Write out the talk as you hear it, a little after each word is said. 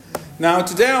Now,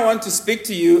 today I want to speak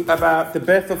to you about the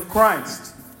birth of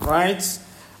Christ, right?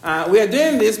 We are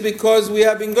doing this because we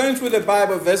have been going through the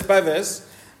Bible verse by verse,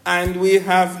 and we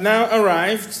have now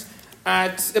arrived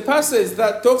at a passage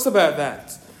that talks about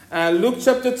that. Luke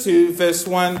chapter 2, verse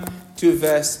 1 to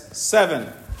verse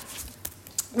 7.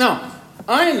 Now,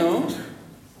 I know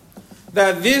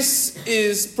that this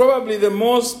is probably the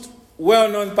most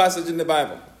well-known passage in the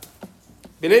Bible.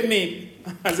 Believe me,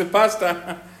 as a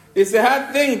pastor, it's a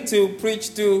hard thing to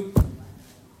preach to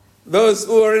those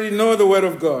who already know the Word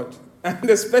of God. And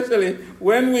especially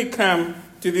when we come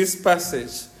to this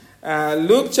passage.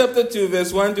 Luke chapter 2,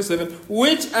 verse 1 to 7,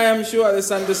 which I am sure the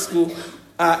Sunday school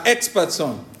are experts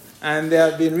on. And they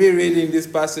have been rereading this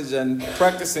passage and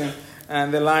practicing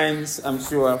the lines, I'm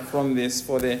sure, from this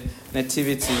for the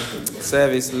nativity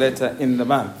service later in the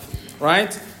month.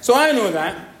 Right? So I know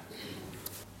that.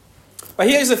 But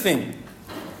here's the thing.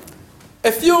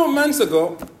 A few months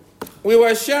ago, we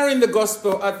were sharing the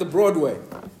gospel at the Broadway.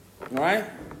 Right?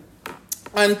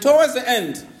 And towards the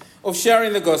end of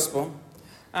sharing the gospel,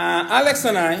 Alex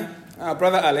and I, our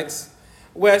brother Alex,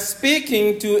 were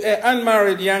speaking to an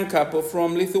unmarried young couple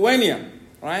from Lithuania,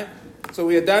 right? So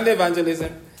we had done the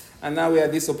evangelism, and now we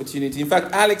had this opportunity. In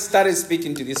fact, Alex started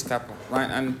speaking to this couple, right?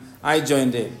 And I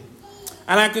joined in.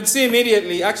 And I could see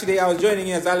immediately, actually I was joining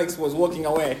in as Alex was walking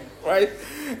away, right?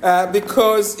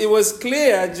 Because it was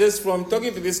clear just from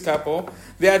talking to this couple,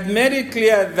 they had made it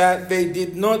clear that they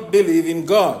did not believe in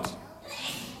God.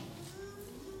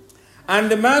 And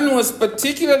the man was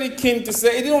particularly keen to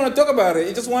say, he didn't want to talk about it.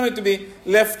 He just wanted to be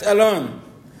left alone.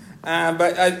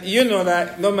 But you know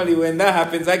that normally when that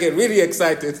happens, I get really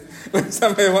excited when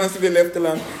somebody wants to be left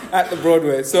alone at the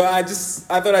Broadway. So I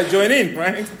thought I'd join in,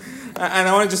 right? And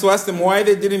I want to just ask them why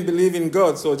they didn't believe in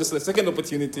God. So just a second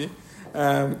opportunity.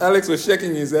 Alex was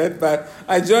shaking his head, but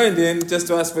I joined in just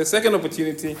to ask for a second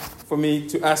opportunity for me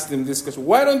to ask them this question.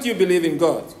 Why don't you believe in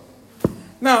God?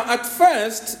 Now, at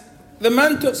first, the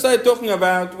man started talking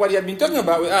about what he had been talking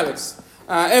about with Alex.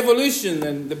 Evolution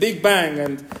and the Big Bang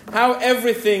and how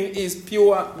everything is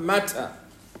pure matter.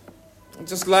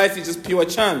 Just life is just pure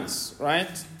chance, right?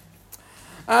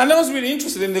 And I was really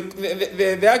interested in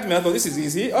the argument. I thought, this is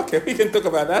easy. Okay, we can talk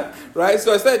about that, right?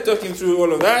 So I started talking through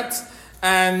all of that.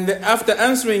 And after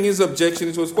answering his objection,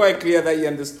 it was quite clear that he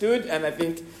understood, and I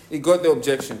think he got the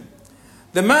objection.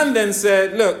 The man then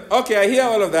said, look, okay, I hear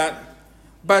all of that,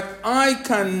 but I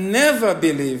can never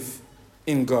believe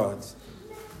in God.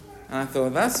 And I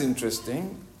thought, that's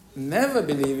interesting. Never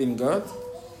believe in God.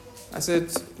 I said,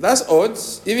 that's odd.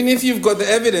 Even if you've got the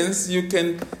evidence, you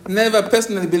can never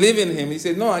personally believe in him. He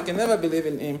said, no, I can never believe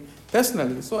in him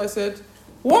personally. So I said,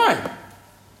 why?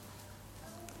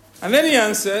 And then he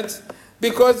answered,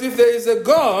 because if there is a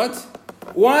God,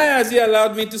 why has he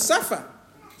allowed me to suffer?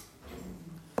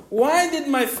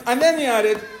 And then he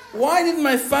added, why did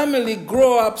my family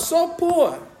grow up so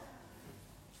poor?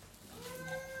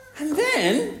 And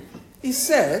then he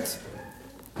said,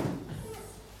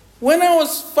 when I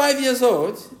was 5 years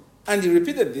old, and he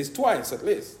repeated this twice at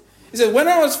least. He said, when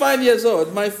I was 5 years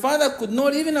old, my father could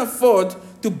not even afford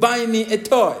to buy me a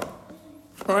toy.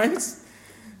 Right?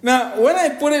 Now, when I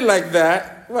put it like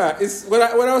that, well,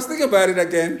 when I was thinking about it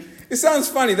again, it sounds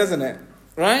funny, doesn't it?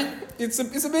 Right? It's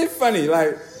a bit funny,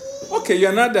 like, okay,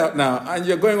 you're an adult now, and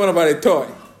you're going on about a toy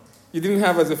you didn't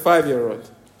have as a 5-year-old.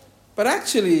 But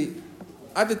actually,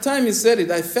 at the time he said it,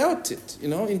 I felt it,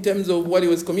 in terms of what he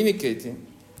was communicating.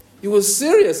 He was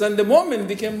serious, and the moment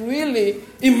became really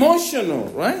emotional,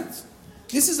 right?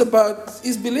 This is about,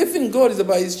 his belief in God is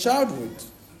about his childhood,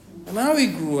 and how he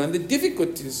grew, and the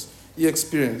difficulties he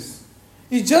experienced.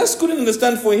 He just couldn't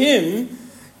understand. For him,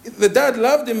 the dad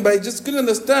loved him, but he just couldn't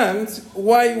understand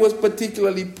why he was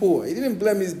particularly poor. He didn't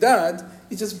blame his dad,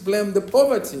 he just blamed the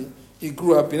poverty he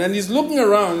grew up in. And he's looking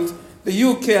around the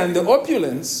UK and the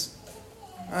opulence,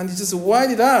 and he just said, why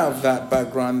did I have that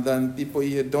background and people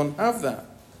here don't have that?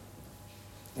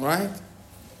 Right?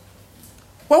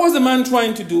 What was the man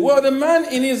trying to do? Well, the man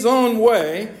in his own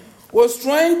way was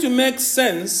trying to make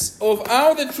sense of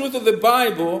how the truth of the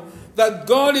Bible, that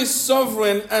God is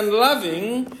sovereign and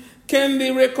loving, can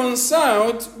be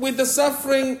reconciled with the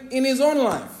suffering in his own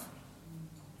life.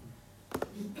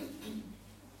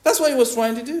 That's what he was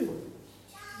trying to do.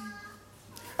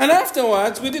 And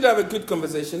afterwards, we did have a good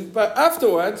conversation, but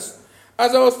afterwards,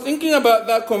 as I was thinking about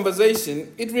that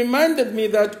conversation, it reminded me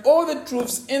that all the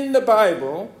truths in the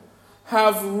Bible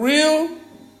have real,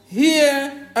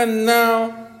 here and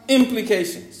now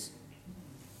implications.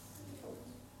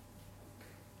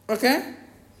 Okay?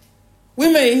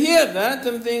 We may hear that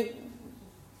and think,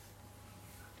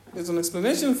 there's an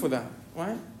explanation for that,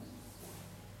 right?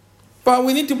 But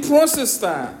we need to process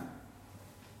that.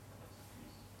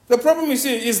 The problem you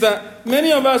see is that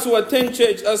many of us who attend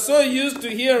church are so used to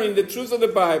hearing the truth of the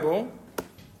Bible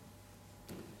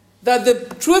that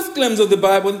the truth claims of the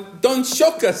Bible don't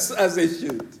shock us as they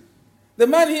should. The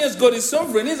man hears God is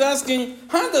sovereign. He's asking,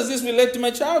 how does this relate to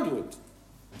my childhood?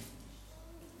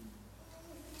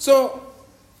 So,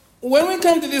 when we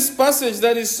come to this passage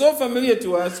that is so familiar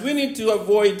to us, we need to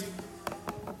avoid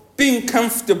being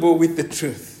comfortable with the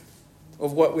truth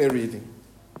of what we're reading.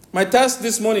 My task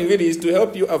this morning really is to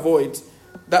help you avoid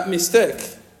that mistake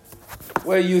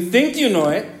where you think you know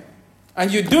it,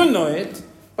 and you do know it,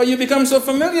 but you become so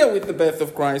familiar with the birth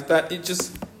of Christ that it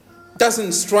just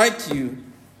doesn't strike you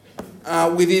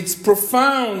with its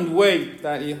profound weight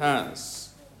that it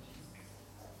has.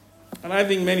 And I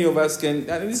think many of us can,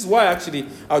 and this is why actually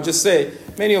I'll just say,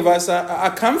 many of us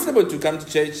are comfortable to come to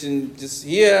church and just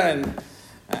hear,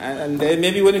 and then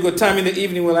maybe when you got time in the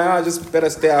evening, we're like, I just better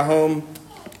stay at home.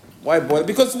 Why bother?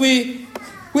 Because we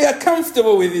are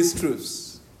comfortable with these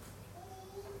truths.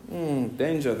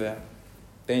 Danger there.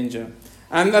 Danger.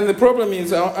 And the problem is,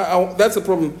 that's the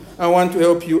problem I want to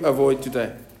help you avoid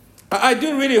today. I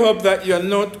do really hope that you are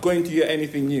not going to hear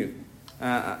anything new.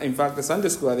 In fact, the Sunday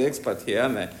school are the expert here,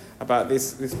 aren't they, about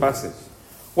this passage.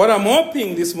 What I'm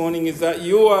hoping this morning is that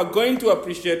you are going to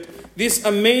appreciate this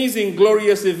amazing,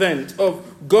 glorious event of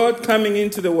God coming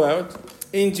into the world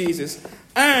in Jesus,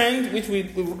 and which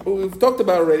we've talked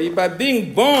about already, by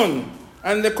being born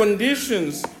and the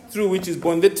conditions through which is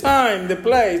born, the time, the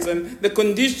place, and the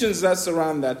conditions that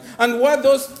surround that, and what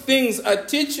those things are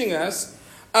teaching us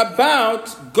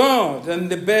about God and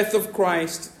the birth of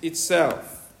Christ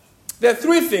itself. There are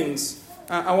three things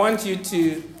I want you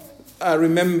to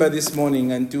remember this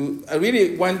morning, and I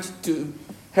really want to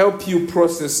help you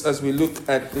process as we look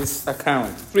at this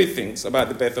account. Three things about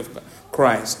the birth of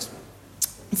Christ.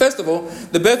 First of all,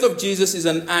 the birth of Jesus is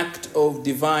an act of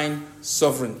divine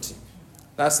sovereignty.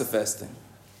 That's the first thing.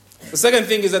 The second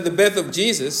thing is that the birth of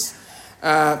Jesus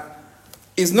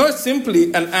is not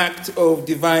simply an act of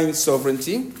divine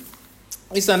sovereignty.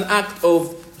 It's an act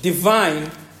of divine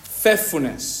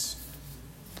faithfulness.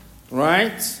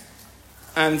 Right?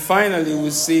 And finally, we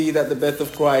see that the birth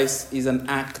of Christ is an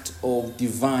act of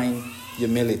divine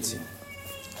humility.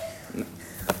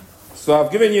 So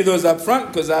I've given you those up front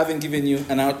because I haven't given you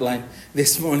an outline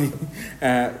this morning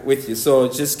with you. So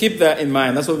just keep that in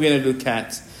mind. That's what we're going to look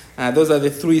at. Those are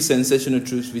the three sensational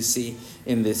truths we see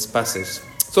in this passage.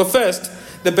 So first,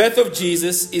 the birth of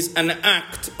Jesus is an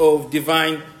act of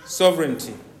divine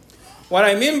sovereignty. What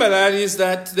I mean by that is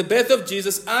that the birth of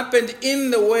Jesus happened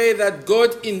in the way that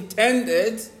God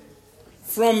intended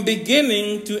from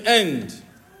beginning to end.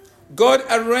 God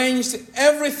arranged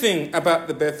everything about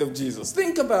the birth of Jesus.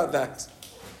 Think about that.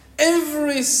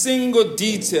 Every single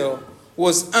detail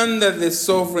was under the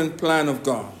sovereign plan of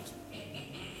God.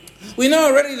 We know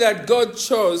already that God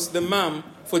chose the mom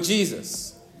for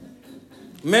Jesus.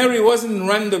 Mary wasn't a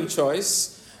random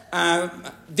choice.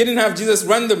 Didn't have Jesus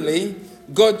randomly.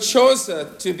 God chose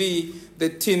her to be the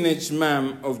teenage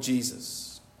mom of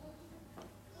Jesus.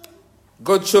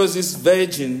 God chose this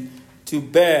virgin to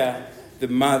bear the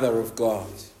mother of God.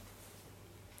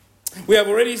 We have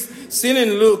already seen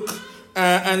in Luke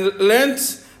and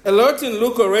learnt a lot in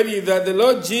Luke already that the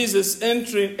Lord Jesus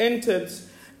entered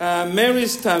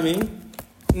Mary's tummy,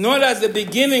 not as the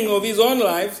beginning of his own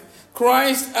life.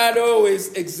 Christ had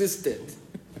always existed.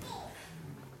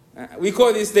 We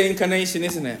call this the incarnation,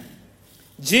 isn't it?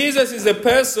 Jesus is a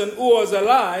person who was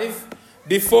alive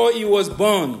before he was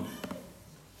born.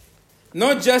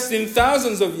 Not just in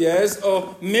thousands of years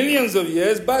or millions of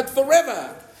years, but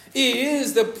forever. He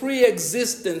is the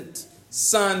pre-existent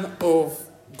Son of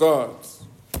God.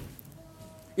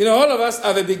 You know, all of us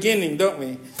have a beginning, don't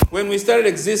we? When we started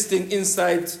existing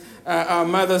inside our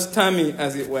mother's tummy,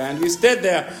 as it were. And we stayed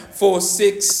there for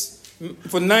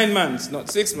 9 months.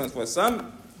 Not 6 months, for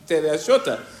some they are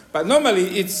shorter. But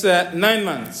normally it's 9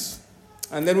 months.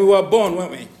 And then we were born,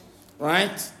 weren't we?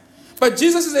 Right? But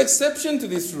Jesus is the exception to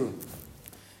this rule.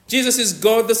 Jesus is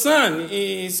God the Son.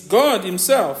 He is God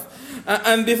himself.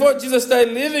 And before Jesus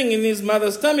started living in his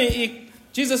mother's tummy,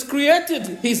 Jesus created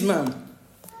his mom.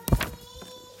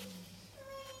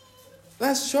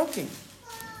 That's shocking.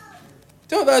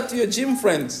 Tell that to your gym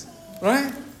friends,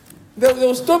 right?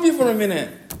 They'll stop you for a minute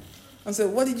and say,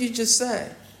 what did you just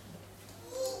say?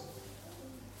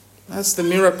 That's the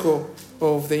miracle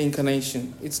of the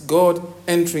incarnation. It's God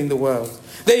entering the world.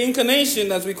 The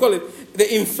incarnation, as we call it,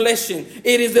 the inflation.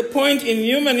 It is the point in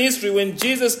human history when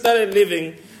Jesus started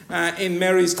living in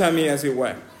Mary's tummy, as it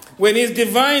were. When his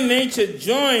divine nature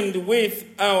joined with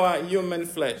our human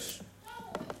flesh.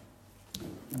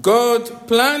 God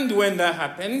planned when that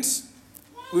happened.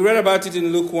 We read about it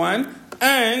in Luke 1.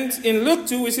 And in Luke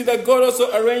 2, we see that God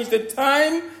also arranged the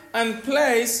time and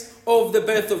place of the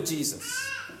birth of Jesus.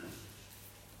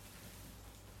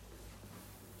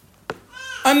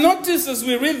 And notice as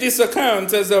we read this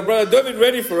account, as our brother David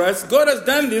read it for us, God has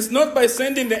done this not by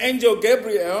sending the angel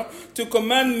Gabriel to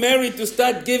command Mary to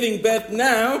start giving birth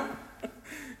now.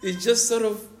 It just sort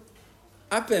of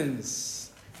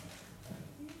happens.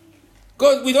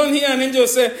 God, we don't hear an angel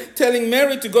telling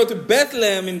Mary to go to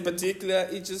Bethlehem in particular.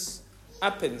 It just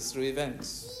happens through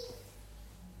events.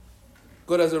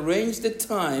 God has arranged the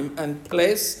time and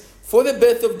place for the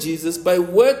birth of Jesus by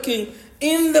working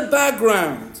in the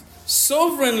background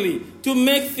sovereignly to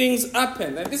make things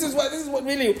happen. And this is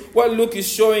what Luke is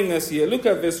showing us here. Look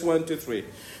at verse 1 to 3.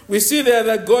 We see there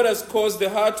that God has caused the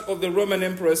heart of the Roman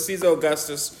Emperor Caesar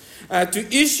Augustus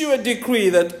to issue a decree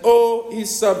that all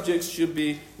his subjects should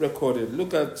be recorded.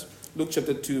 Look at Luke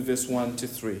chapter 2, verse 1 to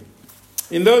 3.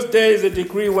 In those days, a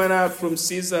decree went out from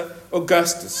Caesar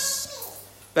Augustus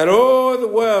that all the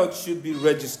world should be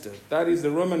registered. That is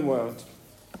the Roman world,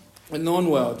 a known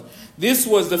world. This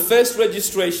was the first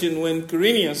registration when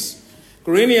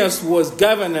Quirinius was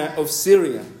governor of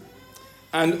Syria,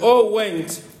 and all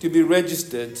went to be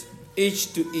registered,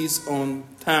 each to his own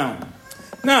town.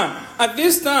 Now, at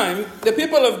this time, the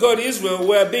people of God, Israel,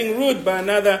 were being ruled by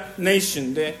another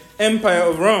nation, the Empire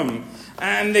of Rome.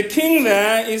 And the king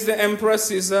there is the Emperor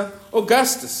Caesar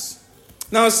Augustus.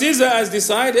 Now, Caesar has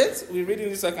decided, we read in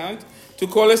this account, to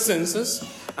call a census.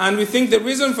 And we think the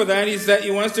reason for that is that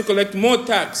he wants to collect more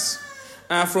tax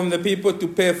from the people to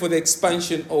pay for the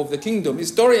expansion of the kingdom.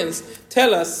 Historians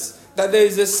tell us that there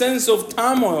is a sense of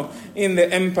turmoil in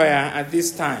the empire at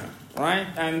this time, right?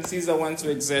 And Caesar wants to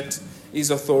exert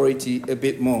his authority a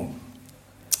bit more.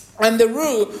 And the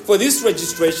rule for this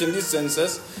registration, this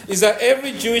census, is that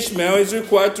every Jewish male is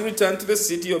required to return to the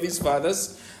city of his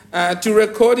fathers to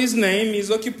record his name,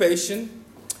 his occupation,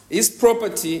 his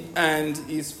property, and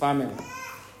his family.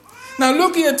 Now,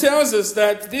 Luke here tells us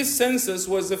that this census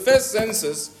was the first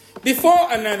census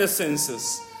before another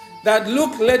census that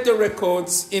Luke later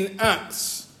records in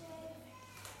Acts.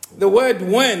 The word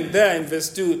 "when" there in verse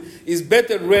 2 is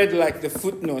better read like the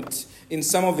footnote in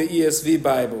some of the ESV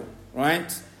Bible,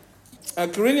 right?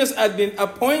 Quirinius had been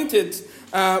appointed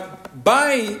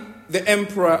by the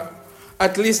emperor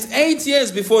at least 8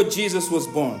 years before Jesus was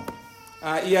born.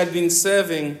 He had been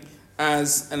serving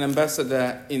as an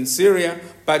ambassador in Syria,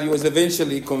 but he was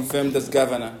eventually confirmed as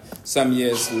governor some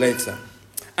years later.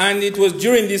 And it was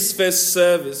during this first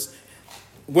service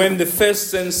when the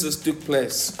first census took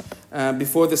place,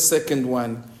 before the second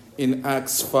one in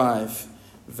Acts 5,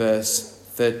 verse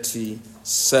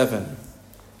 37.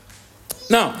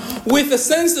 Now, with the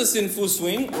census in full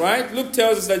swing, right, Luke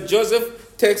tells us that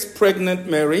Joseph takes pregnant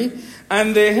Mary,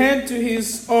 and they head to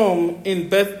his home in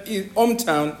his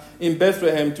hometown in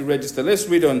Bethlehem to register. Let's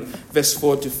read on verse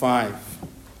 4 to 5.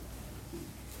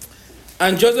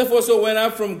 And Joseph also went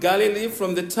up from Galilee,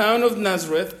 from the town of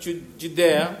Nazareth,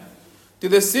 Judea, to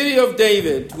the city of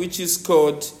David, which is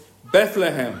called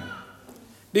Bethlehem,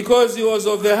 because he was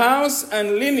of the house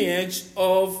and lineage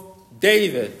of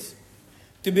David,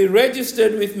 to be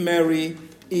registered with Mary,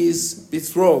 his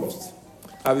betrothed.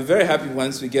 I'll be very happy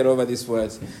once we get over this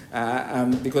word,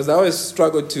 because I always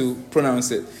struggle to pronounce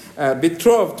it.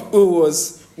 Betrothed, who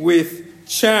was with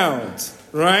child,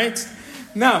 right?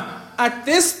 Now, at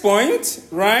this point,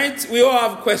 right, we all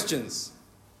have questions.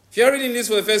 If you're reading this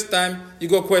for the first time, you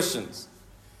got questions.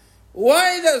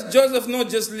 Why does Joseph not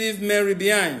just leave Mary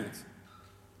behind?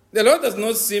 The Lord does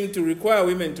not seem to require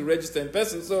women to register in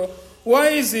person, so why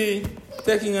is he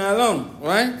taking her along,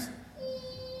 right?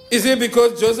 Is it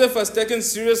because Joseph has taken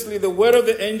seriously the word of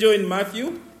the angel in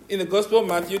Matthew, in the Gospel of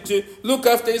Matthew, to look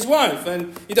after his wife,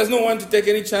 and he does not want to take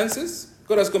any chances?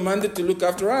 God has commanded to look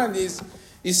after her, and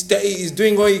he's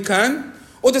doing all he can?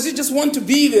 Or does he just want to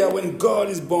be there when God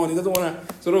is born? He doesn't want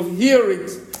to sort of hear it,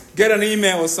 get an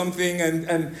email or something,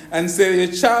 and say,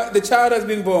 the child has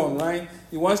been born, right?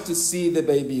 He wants to see the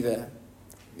baby there.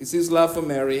 It's his love for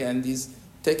Mary, and he's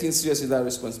taking seriously that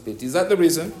responsibility. Is that the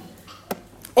reason?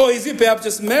 Or is it perhaps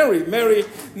just Mary? Mary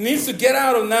needs to get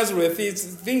out of Nazareth.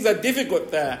 Things are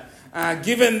difficult there,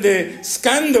 given the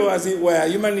scandal, as it were,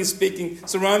 humanly speaking,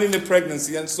 surrounding the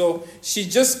pregnancy. And so she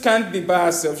just can't be by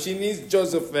herself. She needs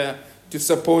Joseph there to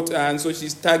support her. And so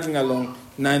she's tagging along,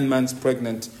 9 months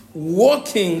pregnant.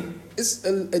 Walking is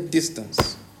a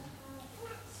distance.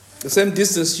 The same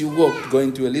distance you walked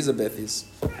going to Elizabeth's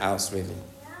house, really.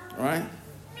 All right?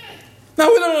 Now,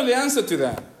 we don't know the answer to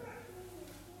that.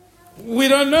 We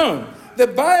don't know. the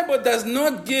Bible does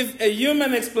not give a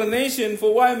human explanation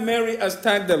for why Mary has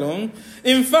tagged along.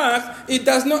 In fact, it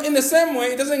does not, in the same way,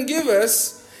 it doesn't give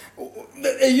us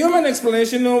a human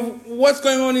explanation of what's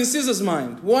going on in Caesar's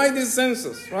mind. Why this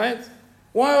census, right?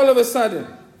 Why all of a sudden?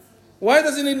 Why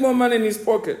does he need more money in his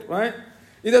pocket, right?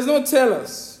 It does not tell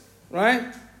us,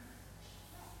 right?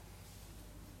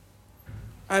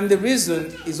 And the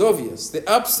reason is obvious. The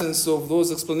absence of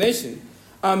those explanations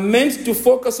are meant to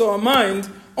focus our mind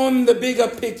on the bigger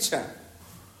picture.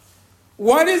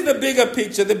 What is the bigger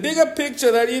picture? The bigger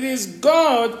picture that it is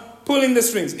God pulling the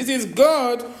strings. It is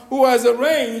God who has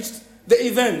arranged the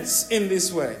events in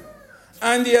this way.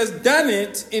 And he has done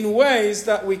it in ways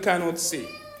that we cannot see.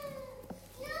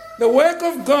 The work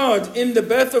of God in the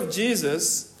birth of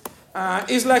Jesus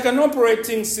is like an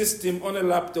operating system on a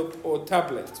laptop or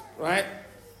tablet, right?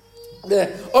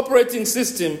 The operating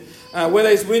system, whether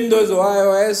it's Windows or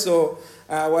iOS or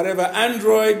whatever,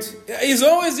 Android, is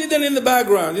always hidden in the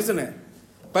background, isn't it?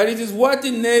 But it is what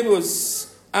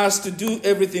enables us to do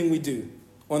everything we do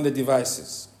on the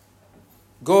devices.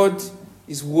 God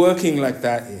is working like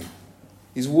that here.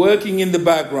 He's working in the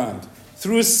background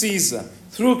through Caesar,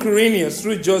 through Quirinius,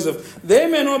 through Joseph. They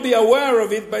may not be aware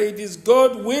of it, but it is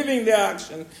God willing their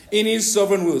action in his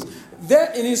sovereign will.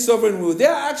 In his sovereign will.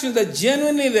 Their actions are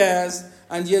genuinely theirs,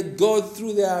 and yet God,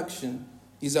 through their action,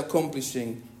 is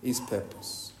accomplishing his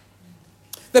purpose.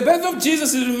 The birth of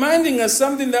Jesus is reminding us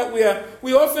something that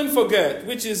we often forget,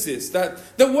 which is this,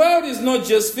 that the world is not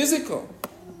just physical.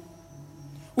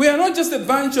 We are not just a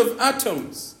bunch of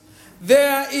atoms.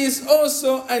 There is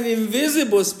also an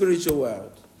invisible spiritual world.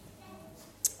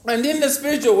 And in the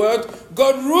spiritual world,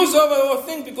 God rules over all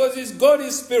things because God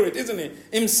is spirit, isn't he?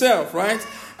 Himself, right?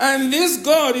 And this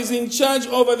God is in charge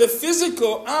over the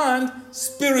physical and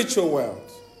spiritual world.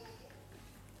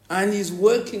 And he's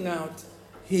working out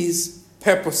his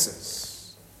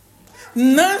purposes.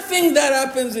 Nothing that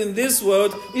happens in this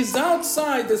world is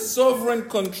outside the sovereign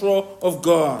control of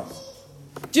God.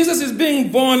 Jesus is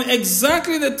being born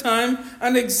exactly the time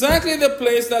and exactly the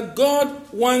place that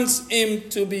God wants him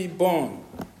to be born.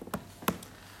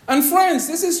 And friends,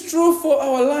 this is true for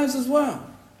our lives as well.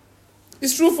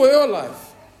 It's true for your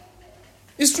life.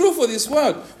 It's true for this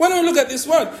world. When we look at this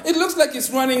world, it looks like it's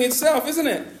running itself, isn't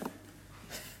it?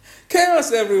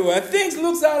 Chaos everywhere. Things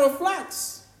look out of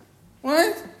flux.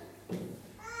 Right?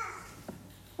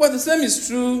 Well, the same is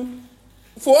true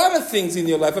for other things in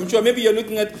your life. I'm sure maybe you're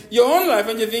looking at your own life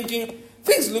and you're thinking,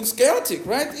 things look chaotic,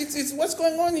 right? It's what's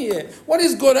going on here? What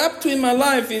is God up to in my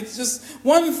life? It's just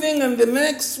one thing and the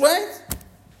next, right?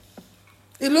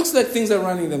 It looks like things are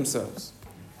running themselves.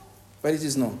 But it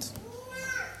is not.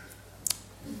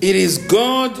 It is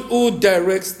God who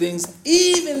directs things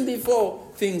even before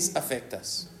things affect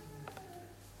us.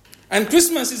 And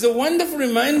Christmas is a wonderful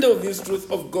reminder of this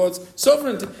truth of God's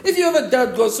sovereignty. If you ever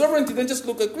doubt God's sovereignty, then just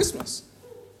look at Christmas.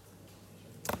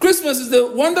 Christmas is the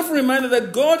wonderful reminder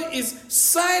that God is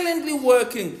silently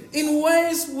working in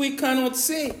ways we cannot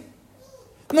see.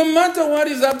 No matter what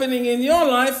is happening in your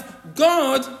life,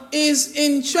 God is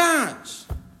in charge.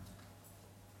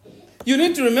 You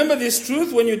need to remember this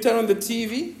truth when you turn on the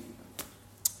TV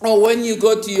or when you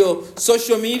go to your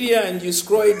social media and you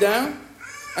scroll it down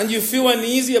and you feel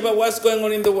uneasy about what's going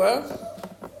on in the world.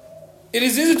 It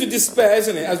is easy to despair,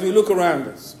 isn't it, as we look around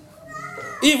us.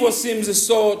 Evil seems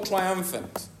so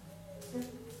triumphant.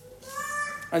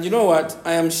 And you know what?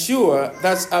 I am sure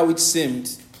that's how it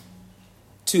seemed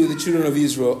to the children of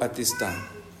Israel at this time.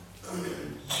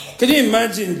 Can you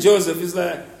imagine Joseph? He's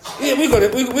like, yeah, we got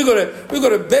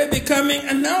a baby coming,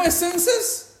 and now a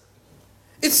census?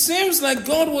 It seems like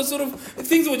God was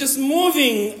things were just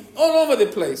moving all over the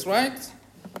place, right?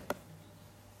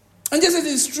 And yes, it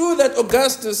is true that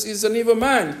Augustus is an evil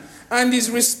man and is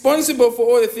responsible for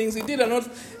all the things he did, and not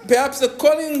perhaps the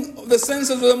calling of the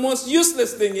census was the most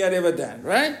useless thing he had ever done,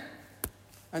 right?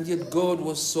 And yet God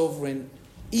was sovereign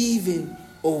even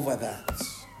over that.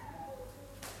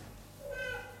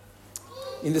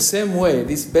 In the same way,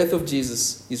 this birth of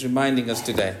Jesus is reminding us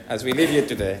today, as we live here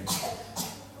today,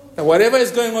 that whatever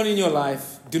is going on in your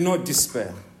life, do not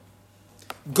despair.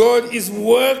 God is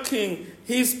working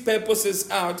his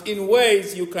purposes out in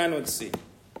ways you cannot see.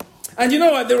 And you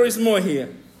know what? There is more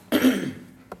here.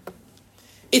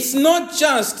 It's not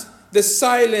just the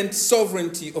silent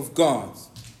sovereignty of God.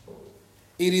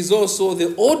 It is also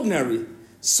the ordinary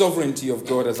sovereignty of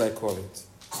God, as I call it.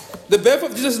 The birth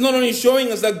of Jesus is not only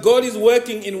showing us that God is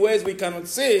working in ways we cannot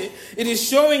see, it is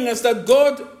showing us that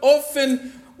God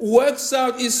often works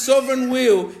out his sovereign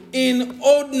will in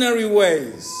ordinary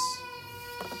ways.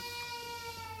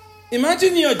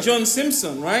 Imagine you're John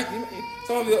Simpson, right?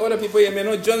 Some of the other people here may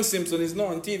know John Simpson is not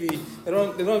on TV. They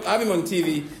don't have him on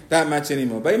TV that much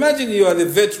anymore. But imagine you are the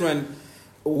veteran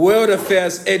world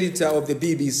affairs editor of the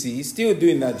BBC, still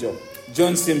doing that job.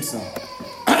 John Simpson.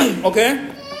 Okay?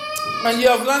 And you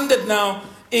have landed now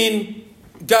in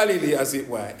Galilee, as it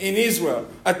were, in Israel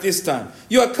at this time.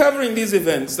 You are covering these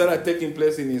events that are taking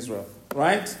place in Israel,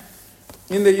 right?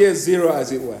 In the year zero,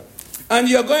 as it were. And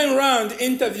you are going around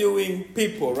interviewing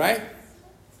people, right?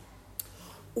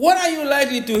 What are you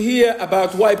likely to hear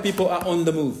about why people are on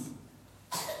the move?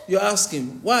 You ask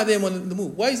him, why are they on the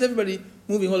move? Why is everybody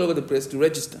moving all over the place to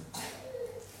register?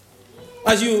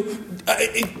 As you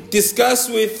discuss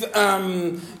with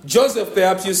Joseph,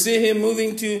 perhaps you see him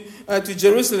moving to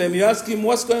Jerusalem. You ask him,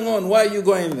 what's going on? Why are you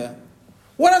going there?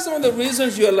 What are some of the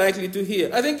reasons you are likely to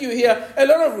hear? I think you hear a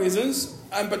lot of reasons,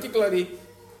 and particularly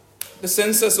the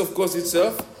census, of course,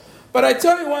 itself. But I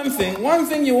tell you one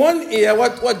thing you won't hear,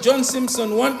 what John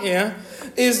Simpson won't hear,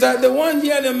 is that they won't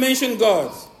hear them mention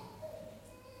God.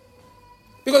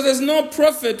 Because there's no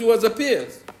prophet who has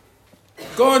appeared.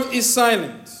 God is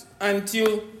silent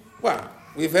until,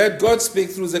 we've heard God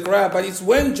speak through Zechariah, but it's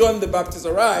when John the Baptist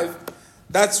arrived,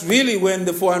 that's really when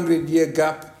the 400-year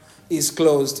gap is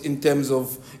closed in terms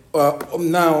of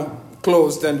now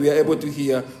closed, and we are able to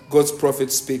hear God's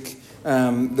prophet speak,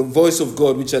 the voice of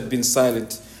God which had been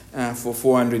silent for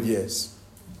 400 years.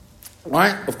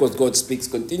 Right? Of course, God speaks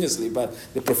continuously, but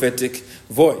the prophetic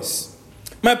voice.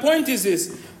 My point is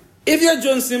this. If you're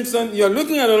John Simpson, you're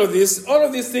looking at all of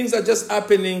these things are just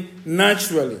happening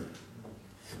naturally.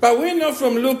 But we know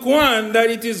from Luke 1 that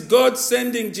it is God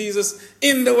sending Jesus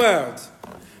in the world.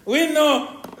 We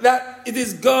know that it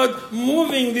is God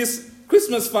moving this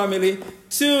Christmas family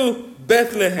to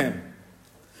Bethlehem.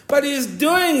 But He's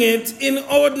doing it in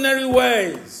ordinary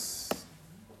ways.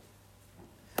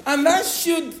 And that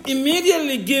should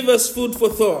immediately give us food for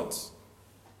thought.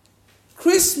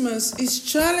 Christmas is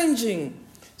challenging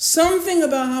something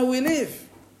about how we live.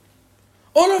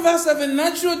 All of us have a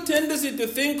natural tendency to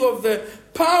think of the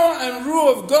power and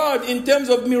rule of God in terms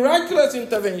of miraculous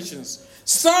interventions,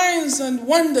 signs and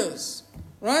wonders.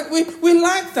 Right? We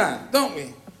like that, don't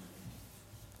we?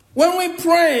 When we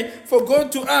pray for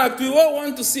God to act, we all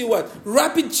want to see what?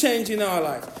 Rapid change in our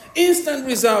life. Instant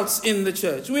results in the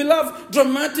church. We love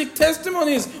dramatic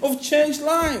testimonies of changed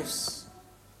lives.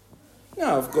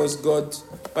 Now, of course, God,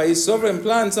 by His sovereign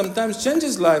plan, sometimes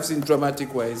changes lives in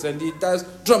dramatic ways, and He does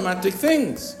dramatic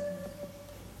things.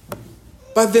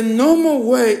 But the normal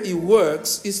way it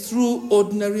works is through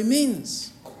ordinary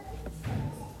means.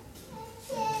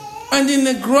 And in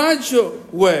a gradual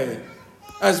way,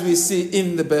 as we see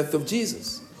in the birth of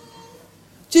Jesus.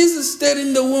 Jesus stayed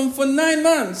in the womb for 9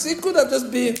 months. It could have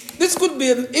it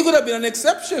could have been an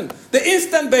exception. The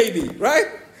instant baby, right?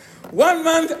 1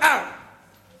 month out.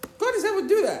 God is able to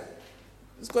do that.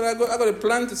 I got a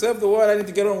plan to serve the world. I need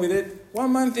to get on with it.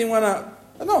 1 month in, 1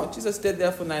 out. No, Jesus stayed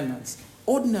there for 9 months.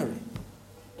 Ordinary.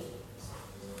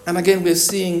 And again, we're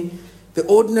seeing the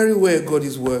ordinary way God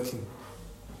is working.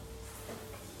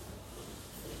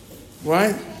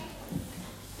 Right?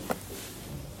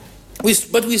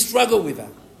 But we struggle with that.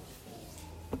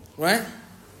 Right?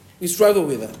 We struggle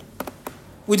with that.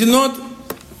 We do not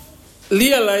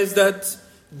realize that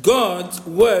God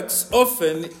works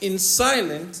often in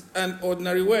silent and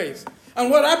ordinary ways. And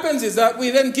what happens is that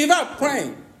we then give up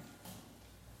praying.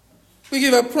 We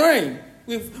give up praying.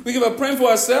 We give up praying for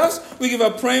ourselves. We give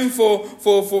up praying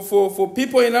for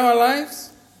people in our lives.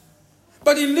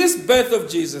 But in this birth of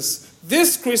Jesus,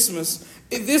 this Christmas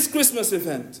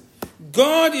event,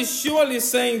 God is surely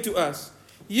saying to us,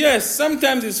 yes,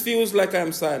 sometimes it feels like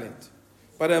I'm silent,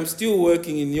 but I'm still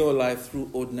working in your life through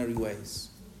ordinary ways.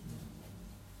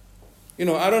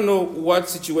 I don't know what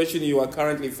situation you are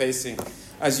currently facing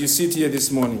as you sit here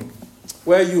this morning,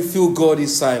 where you feel God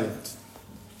is silent.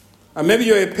 And maybe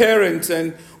you're a parent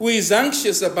and who is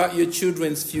anxious about your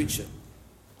children's future.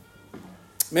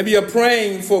 Maybe you're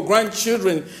praying for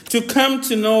grandchildren to come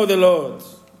to know the Lord.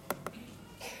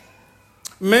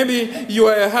 Maybe you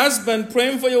are a husband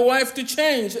praying for your wife to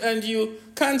change and you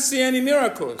can't see any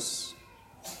miracles.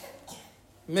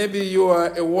 Maybe you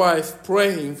are a wife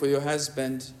praying for your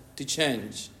husband to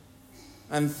change.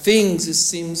 And things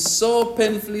seem so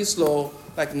painfully slow,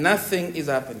 like nothing is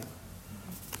happening.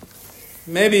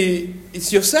 Maybe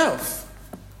it's yourself.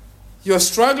 You're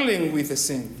struggling with a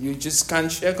sin you just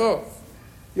can't shake off.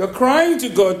 You're crying to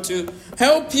God to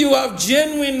help you have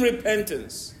genuine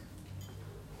repentance.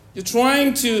 You're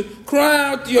trying to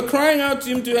you're crying out to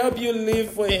Him to help you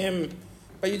live for Him,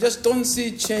 but you just don't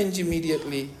see change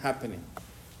immediately happening.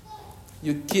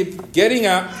 You keep getting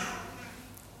up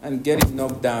and getting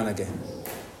knocked down again.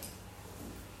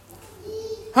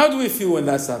 How do we feel when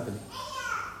that's happening?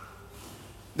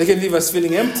 They can leave us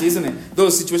feeling empty, isn't it?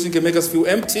 Those situations can make us feel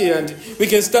empty, and we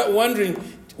can start wondering,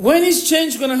 when is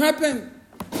change going to happen?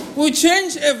 Will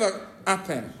change ever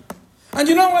happen? And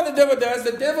you know what the devil does?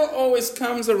 The devil always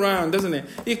comes around, doesn't he?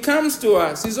 He comes to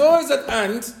us. He's always at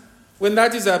hand when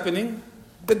that is happening.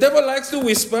 The devil likes to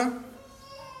whisper,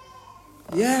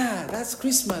 yeah, that's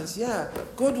Christmas. Yeah,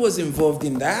 God was involved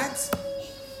in that.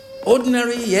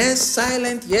 Ordinary, yes.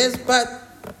 Silent, yes. But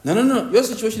no. Your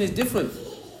situation is different.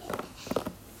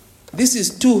 This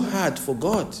is too hard for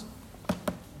God.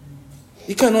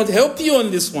 He cannot help you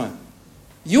on this one.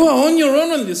 You are on your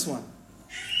own on this one.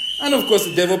 And of course,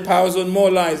 the devil powers on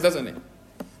more lies, doesn't he?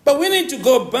 But we need to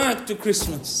go back to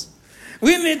Christmas.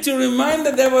 We need to remind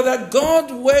the devil that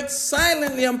God works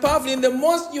silently and powerfully in the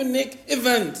most unique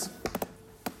event.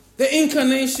 The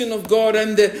incarnation of God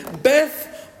and the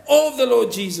birth of the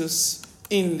Lord Jesus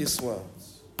in this world.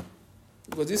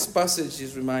 Because this passage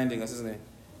is reminding us, isn't it,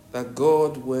 that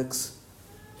God works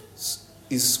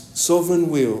His sovereign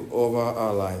will over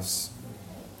our lives.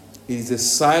 It is the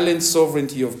silent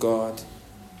sovereignty of God,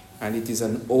 and it is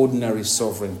an ordinary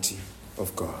sovereignty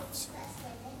of God.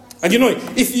 And you know,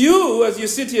 if you, as you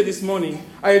sit here this morning,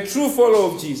 are a true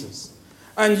follower of Jesus,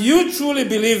 and you truly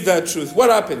believe that truth, what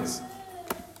happens?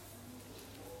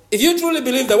 If you truly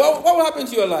believe that, what will happen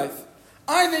to your life?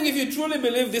 I think if you truly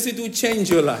believe this, it will change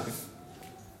your life.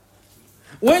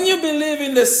 When you believe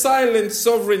in the silent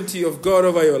sovereignty of God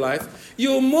over your life,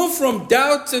 you move from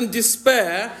doubt and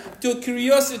despair to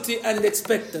curiosity and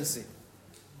expectancy.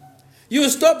 You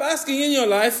stop asking in your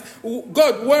life,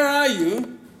 God, where are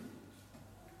you?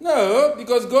 No,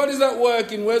 because God is at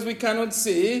work in ways we cannot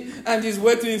see, and He's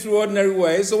working through ordinary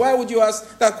ways. So why would you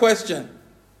ask that question?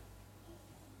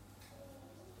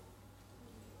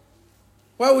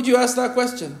 Why would you ask that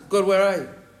question? God, where are you?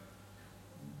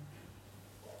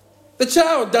 The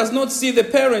child does not see the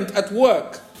parent at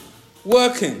work,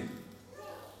 working.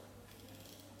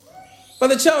 But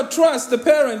the child trusts the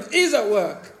parent is at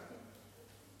work.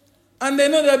 And they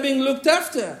know they're being looked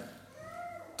after.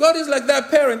 God is like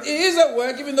that parent. He is at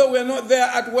work even though we're not there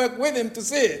at work with Him to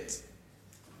see it.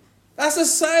 That's the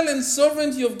silent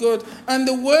sovereignty of God and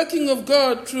the working of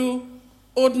God through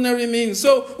ordinary means.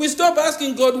 So we stop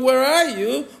asking God, where are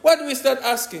you? What do we start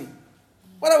asking?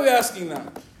 What are we asking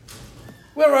now?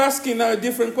 We're asking now a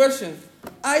different question.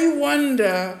 I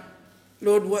wonder,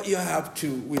 Lord, what you're up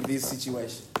to with this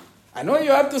situation. I know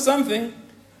you're up to something.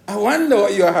 I wonder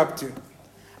what you're up to.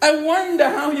 I wonder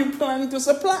how you plan to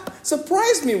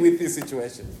surprise me with this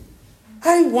situation.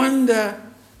 I wonder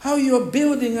how you're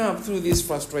building up through this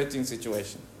frustrating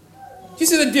situation. You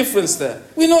see the difference there?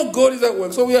 We know God is at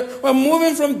work, so we're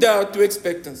moving from doubt to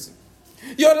expectancy.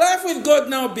 Your life with God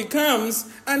now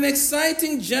becomes an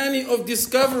exciting journey of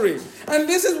discovery. And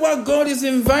this is what God is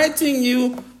inviting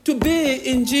you to be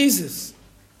in Jesus.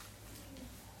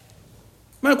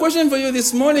 My question for you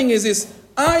this morning is this: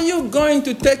 are you going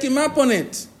to take Him up on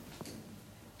it?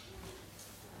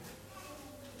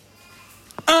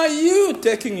 Are you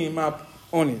taking Him up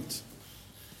on it?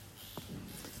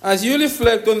 As you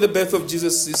reflect on the birth of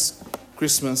Jesus this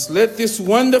Christmas, let this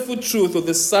wonderful truth of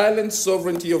the silent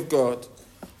sovereignty of God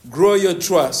grow your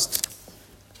trust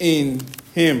in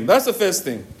Him. That's the first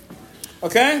thing.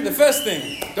 Okay? The first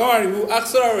thing. Don't worry, we'll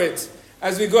accelerate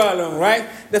as we go along, right?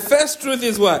 The first truth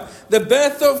is what? The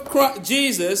birth of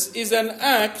Jesus is an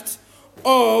act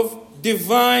of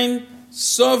divine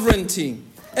sovereignty.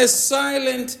 A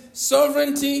silent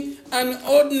sovereignty, an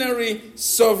ordinary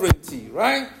sovereignty,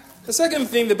 right? The second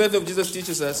thing the birth of Jesus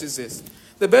teaches us is this.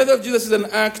 The birth of Jesus is an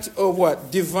act of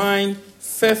what? Divine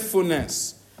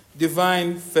faithfulness.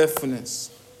 Divine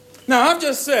faithfulness. Now, I've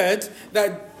just said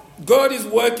that God is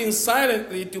working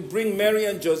silently to bring Mary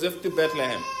and Joseph to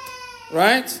Bethlehem.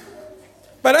 Right?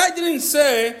 But I didn't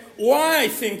say why I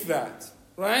think that.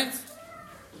 Right?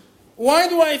 Why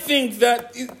do I think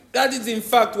that is in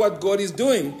fact what God is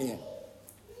doing here?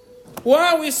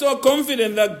 Why are we so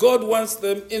confident that God wants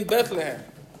them in Bethlehem?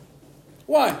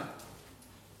 Why?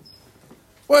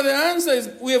 Well, the answer is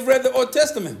we have read the Old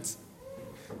Testament.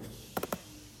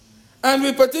 And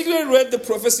we particularly read the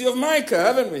prophecy of Micah,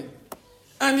 haven't we?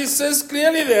 And it says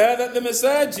clearly there that the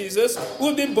Messiah Jesus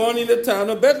will be born in the town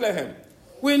of Bethlehem.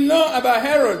 We know about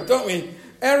Herod, don't we?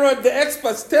 Herod, the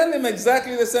experts tell him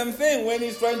exactly the same thing when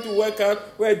he's trying to work out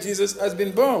where Jesus has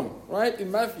been born, right?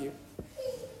 In Matthew.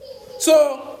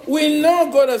 So we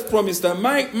know God has promised that.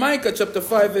 Micah chapter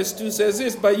 5 verse 2 says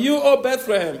this: "But you, O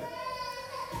Bethlehem,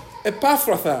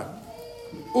 Ephrathah,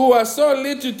 who are so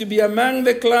little to be among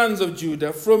the clans of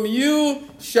Judah, from you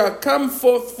shall come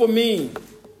forth for me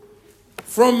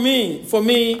for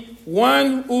me,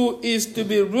 one who is to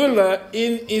be ruler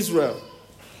in Israel,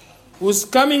 whose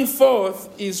coming forth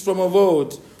is from of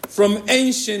old, from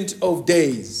ancient of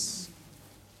days.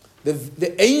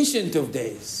 The ancient of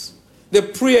days, the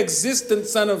pre-existent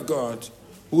Son of God,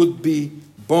 would be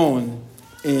born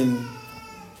in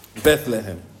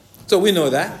Bethlehem. So we know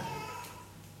that.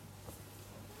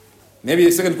 Maybe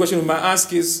the second question we might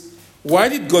ask is, why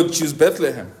did God choose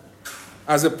Bethlehem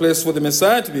as a place for the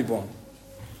Messiah to be born?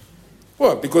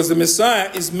 Well, because the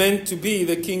Messiah is meant to be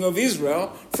the King of Israel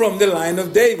from the line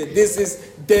of David. This is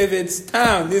David's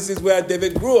town. This is where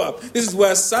David grew up. This is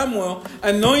where Samuel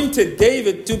anointed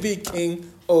David to be King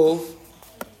of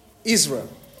Israel.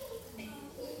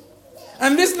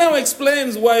 And this now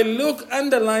explains why Luke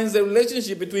underlines the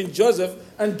relationship between Joseph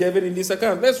and David in this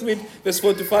account. Let's read verse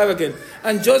 45 again.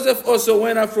 And Joseph also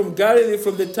went up from Galilee,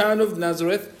 from the town of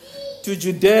Nazareth, to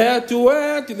Judea, to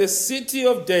where? To the city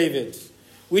of David,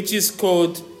 which is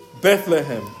called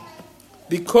Bethlehem,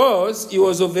 because he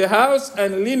was of the house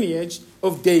and lineage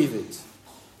of David,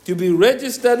 to be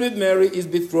registered with Mary, his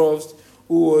betrothed,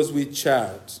 who was with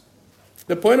child.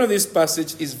 The point of this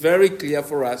passage is very clear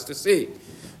for us to see.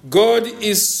 God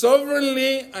is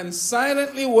sovereignly and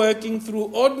silently working through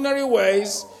ordinary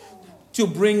ways to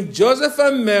bring Joseph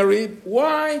and Mary.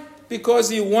 Why? Because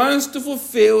he wants to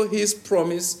fulfill his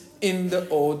promise in the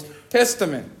Old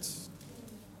Testament.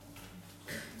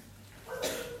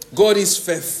 God is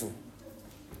faithful.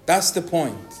 That's the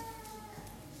point.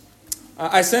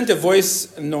 I sent a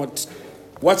WhatsApp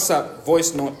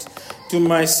voice note to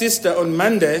my sister on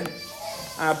Monday,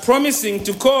 promising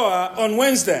to call her on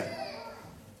Wednesday.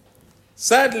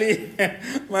 Sadly,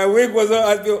 my week was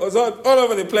all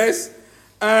over the place,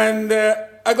 and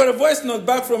I got a voice note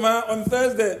back from her on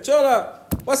Thursday. Chola,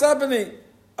 what's happening?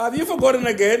 Have you forgotten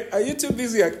again? Are you too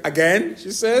busy again? She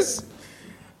says.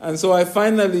 And so I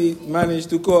finally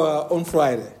managed to call her on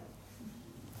Friday.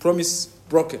 Promise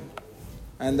broken.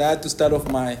 And I had to start off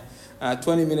my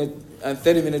 20-minute and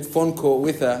 30-minute phone call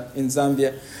with her in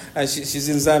Zambia. And she's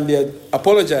in Zambia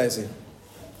apologizing.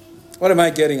 What am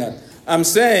I getting at? I'm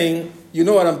saying, you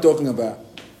know what I'm talking about.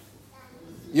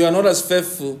 You are not as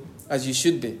faithful as you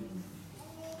should be.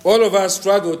 All of us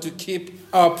struggle to keep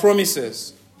our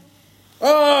promises.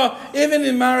 Oh, even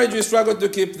in marriage we struggle to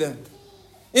keep them.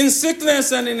 In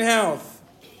sickness and in health,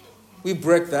 we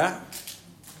break that.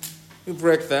 We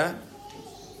break that.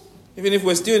 Even if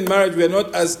we're still in marriage, we're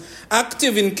not as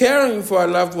active in caring for our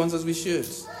loved ones as we should.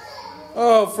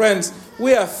 Oh, friends,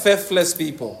 we are faithless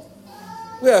people.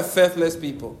 We are faithless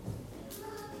people.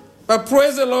 But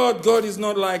praise the Lord, God is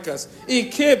not like us. He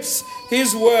keeps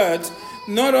his word,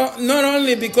 not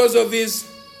only because of his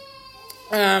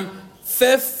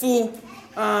faithful,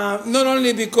 not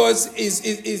only because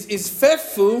he's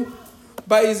faithful,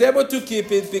 but he's able to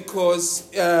keep it because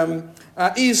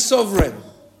he is sovereign.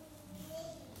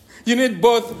 You need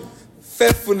both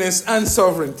faithfulness and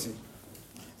sovereignty.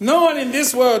 No one in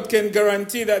this world can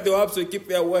guarantee that they'll absolutely keep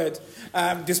their word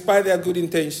despite their good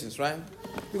intentions, right?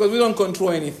 Because we don't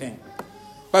control anything.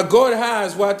 But God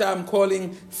has what I'm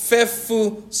calling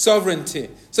faithful sovereignty.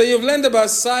 So you've learned about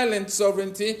silent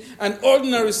sovereignty and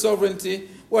ordinary sovereignty.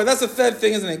 Well, that's the third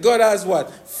thing, isn't it? God has what?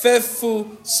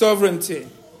 Faithful sovereignty.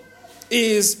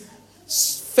 He is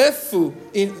faithful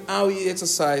in how he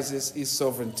exercises his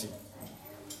sovereignty.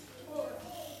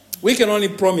 We can only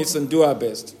promise and do our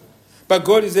best. But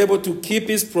God is able to keep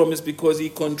his promise because he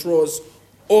controls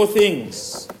all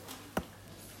things.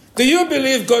 Do you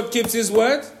believe God keeps his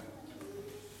word?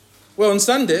 Well, on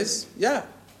Sundays, yeah.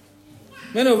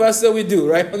 Many of us say we do,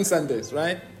 right? On Sundays,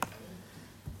 right?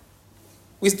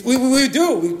 We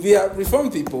do. We are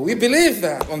Reformed people. We believe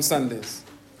that on Sundays.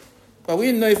 But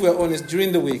we know if we're honest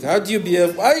during the week. How do you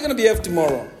behave? How are you going to behave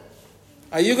tomorrow?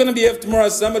 Are you going to behave tomorrow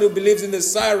as somebody who believes in the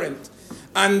silent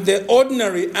and the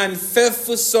ordinary and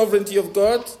faithful sovereignty of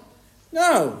God?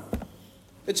 No.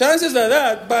 The chances are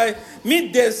that by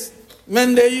midday,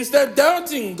 Monday, you start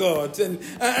doubting God and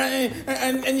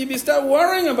you start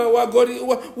worrying about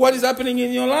what is happening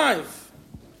in your life.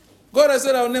 God has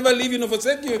said, I'll never leave you nor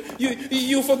forsake you.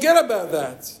 You forget about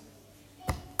that.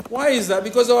 Why is that?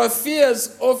 Because our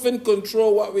fears often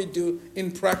control what we do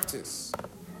in practice.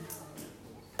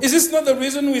 Is this not the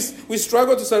reason we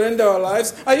struggle to surrender our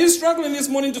lives? Are you struggling this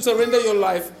morning to surrender your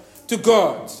life to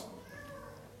God?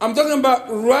 I'm talking about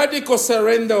radical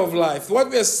surrender of life,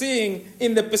 what we are seeing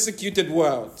in the persecuted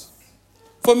world.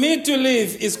 For me to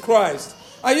live is Christ.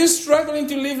 Are you struggling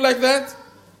to live like that?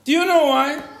 Do you know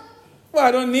why? Well,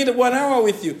 I don't need 1 hour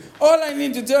with you. All I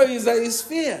need to tell you is that it's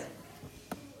fear.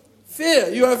 Fear.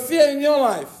 You have fear in your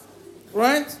life,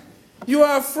 right? You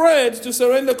are afraid to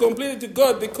surrender completely to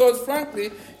God because,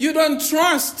 frankly, you don't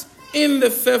trust in the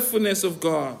faithfulness of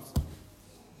God.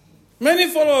 Many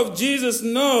followers of Jesus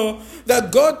know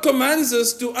that God commands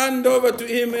us to hand over to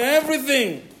Him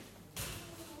everything.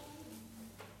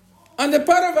 And a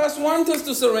part of us wants us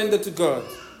to surrender to God.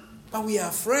 But we are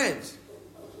afraid.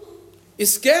 It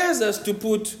scares us to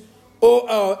put all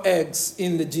our eggs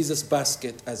in the Jesus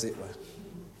basket, as it were.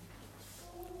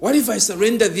 What if I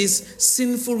surrender this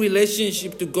sinful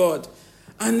relationship to God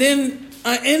and then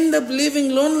I end up living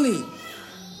lonely?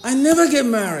 I never get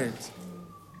married.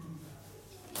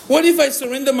 What if I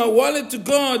surrender my wallet to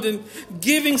God and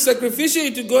giving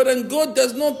sacrificially to God and God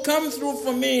does not come through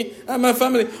for me and my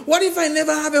family? What if I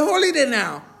never have a holiday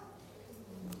now?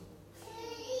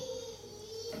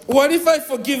 What if I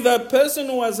forgive that person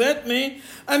who has hurt me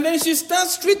and then she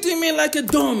starts treating me like a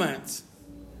doormat?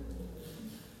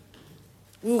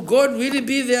 Will God really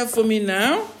be there for me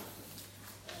now?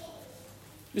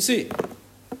 You see,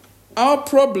 our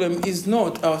problem is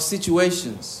not our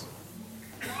situations.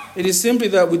 It is simply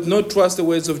that we do not trust the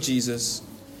words of Jesus.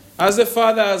 As the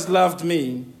Father has loved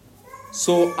me,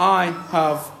 so I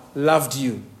have loved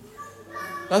you.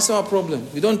 That's our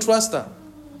problem. We don't trust that.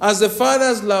 As the Father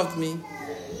has loved me,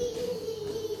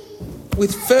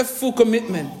 with faithful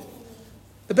commitment.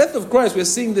 The birth of Christ, we're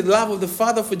seeing the love of the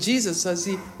Father for Jesus as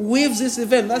He weaves this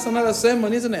event. That's another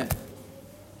sermon, isn't it?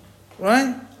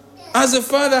 Right? As the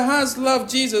Father has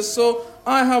loved Jesus, so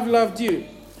I have loved you.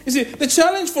 You see, the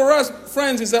challenge for us,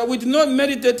 friends, is that we do not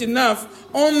meditate enough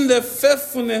on the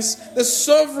faithfulness, the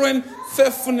sovereign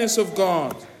faithfulness of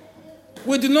God.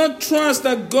 We do not trust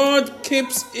that God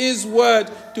keeps His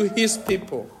word to His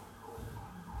people.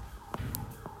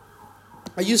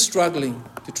 Are you struggling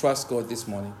to trust God this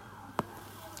morning?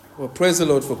 Well, praise the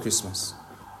Lord for Christmas.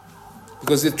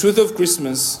 Because the truth of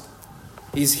Christmas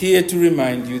is here to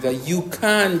remind you that you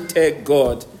can't take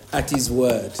God at His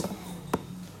word.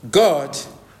 God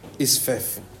is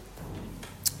faithful.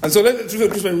 And so let the truth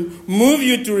of Christmas move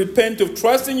you to repent of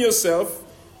trusting yourself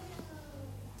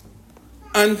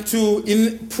and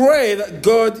to pray that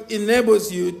God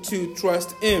enables you to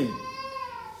trust Him.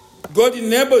 God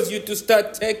enables you to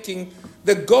start taking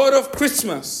the God of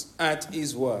Christmas at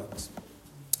His word.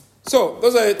 So,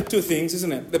 those are two things,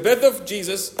 isn't it? The birth of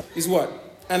Jesus is what?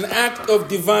 An act of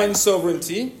divine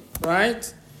sovereignty,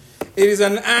 right? It is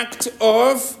an act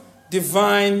of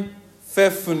divine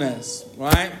faithfulness,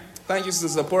 right? Thank you,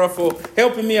 Sister Zipporah, for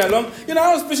helping me along. You know,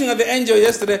 I was preaching at the Angel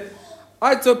yesterday.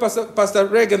 I told Pastor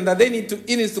Reagan that he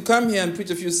needs to come here and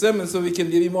preach a few sermons so we can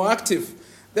be more active.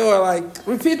 They were like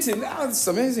repeating, oh, it's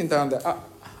amazing down there.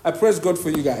 I praise God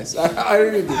for you guys. I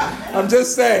really do. I'm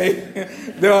just saying,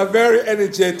 they are very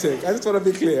energetic. I just want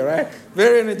to be clear, right?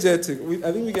 Very energetic.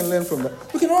 I think we can learn from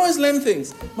that. We can always learn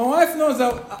things. My wife knows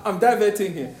that I'm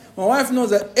diverting here. My wife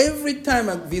knows that every time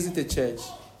I visit a church,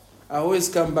 I always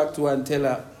come back to her and tell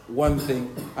her one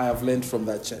thing I have learned from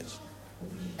that church.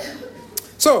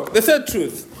 So, the third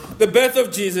truth. The birth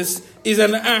of Jesus is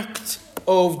an act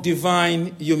of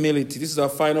divine humility. This is our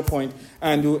final point,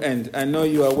 and we'll end. I know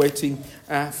you are waiting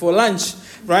for lunch,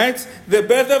 right? The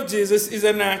birth of Jesus is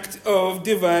an act of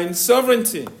divine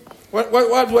sovereignty. What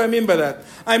do I mean by that?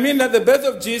 I mean that the birth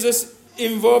of Jesus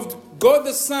involved God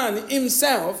the Son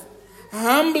Himself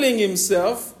humbling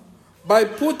Himself by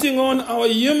putting on our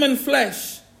human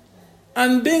flesh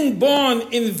and being born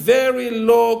in very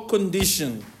low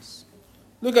conditions.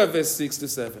 Look at verse 6 to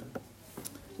 7.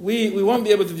 We won't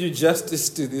be able to do justice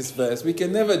to this verse. We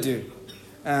can never do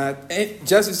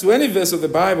justice to any verse of the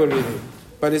Bible, really.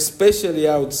 But especially,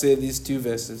 I would say, these two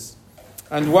verses.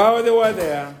 And while they were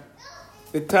there,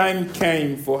 the time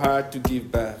came for her to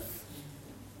give birth.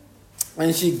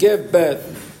 And she gave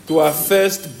birth to her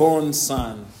firstborn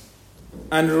son,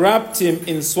 and wrapped him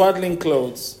in swaddling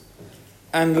clothes,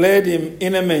 and laid him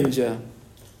in a manger,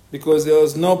 because there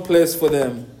was no place for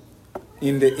them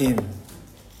in the inn.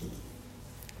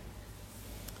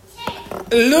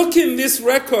 Look in these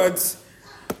records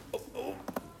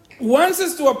wants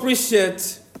us to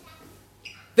appreciate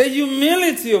the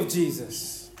humility of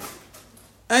Jesus.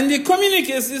 And he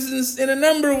communicates this in a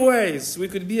number of ways. We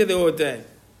could be here the whole day.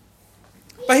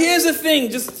 But here's the thing,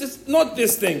 just not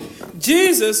this thing.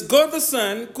 Jesus, God the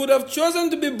Son, could have chosen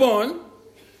to be born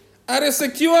at a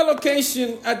secure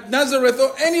location at Nazareth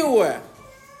or anywhere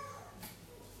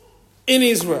in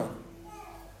Israel.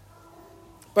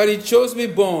 But he chose to be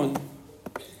born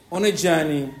on a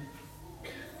journey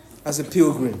as a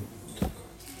pilgrim.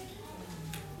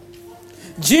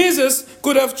 Jesus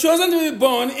could have chosen to be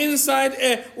born inside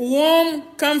a warm,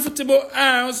 comfortable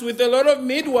house with a lot of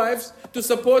midwives to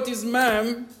support his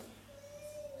mom.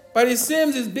 But it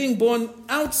seems it's being born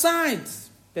outside,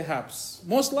 perhaps.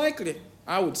 Most likely,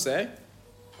 I would say.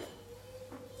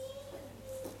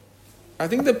 I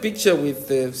think the picture with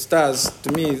the stars,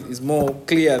 to me, is more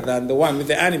clear than the one with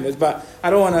the animals. But I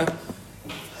don't want to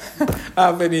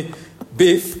have any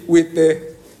beef with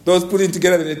those putting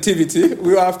together the nativity.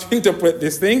 We have to interpret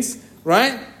these things,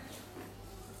 right?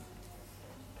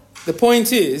 The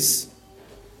point is,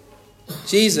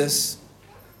 Jesus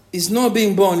is not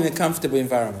being born in a comfortable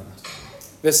environment.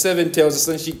 Verse 7 tells us,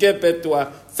 and she gave birth to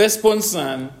her firstborn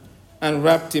son and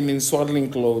wrapped him in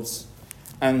swaddling clothes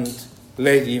and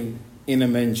laid him in a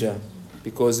manger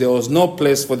because there was no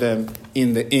place for them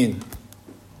in the inn.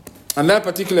 And that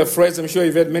particular phrase, I'm sure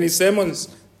you've heard many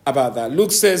sermons about that.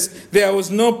 Luke says there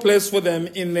was no place for them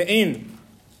in the inn.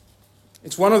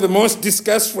 It's one of the most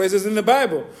discussed phrases in the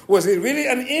Bible. Was it really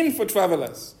an inn for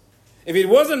travelers? If it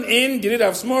was an inn, did it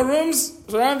have small rooms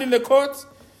surrounding the court?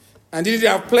 And did it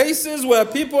have places where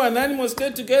people and animals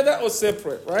stayed together or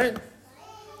separate, right?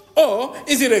 Or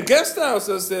is it a guest house,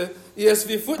 as the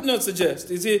ESV footnote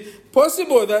suggests? Is it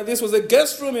possible that this was a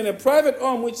guest room in a private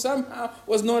home which somehow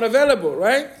was not available,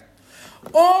 right?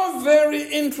 All very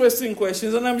interesting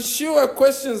questions, and I'm sure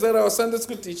questions that our Sunday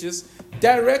school teachers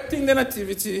directing the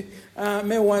nativity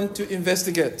may want to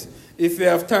investigate if they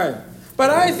have time. But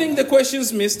I think the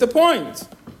questions miss the point,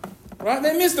 right?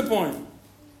 They miss the point.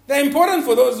 They're important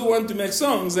for those who want to make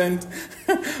songs and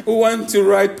who want to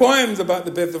write poems about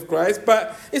the birth of Christ,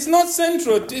 but it's not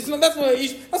central. That's not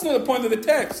the point of the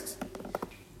text.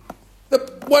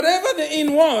 Whatever the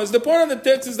inn was, the point of the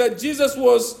text is that Jesus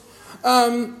was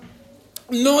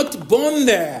not born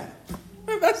there.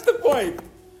 That's the point.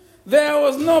 There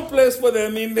was no place for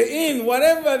them in the inn,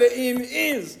 whatever the inn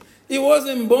is. He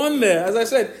wasn't born there. As I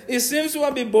said, he seems to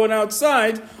have been born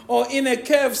outside or in a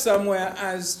cave somewhere,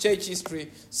 as church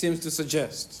history seems to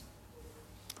suggest.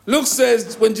 Luke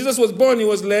says when Jesus was born, he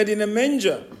was laid in a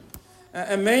manger.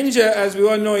 A manger, as we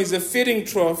all know, is a feeding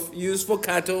trough used for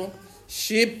cattle,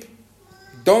 sheep,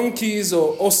 donkeys,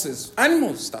 or horses,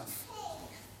 animal stuff.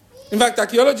 In fact,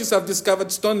 archaeologists have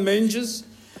discovered stone mangers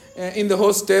in the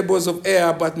horse stables of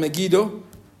Ahab at Megiddo,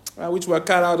 which were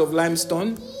cut out of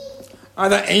limestone.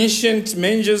 Other ancient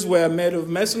mangers were made of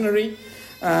masonry.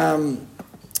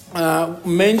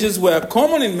 Mangers were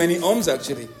common in many homes,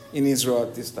 actually, in Israel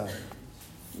at this time.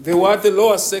 They were at the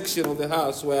lower section of the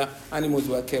house where animals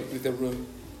were kept with the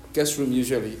guest room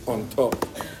usually on top.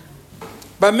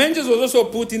 But mangers was also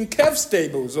put in cave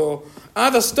stables or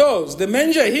other stalls. The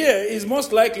manger here is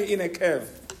most likely in a cave,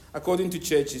 according to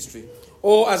church history.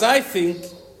 Or, as I think,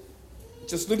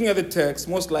 just looking at the text,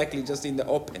 most likely just in the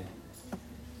open.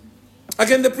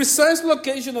 Again, the precise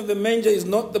location of the manger is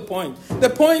not the point. The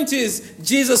point is,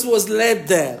 Jesus was led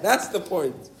there. That's the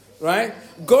point, right?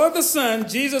 God the Son,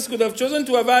 Jesus could have chosen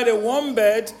to have had a warm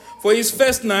bed for his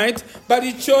first night, but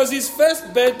he chose his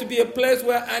first bed to be a place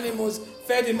where animals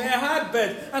fed him, a hard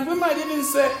bed. And we might even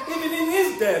say, even in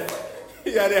his death,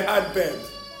 he had a hard bed,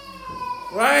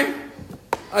 right?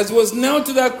 As he was nailed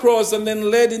to that cross and then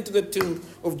led into the tomb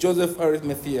of Joseph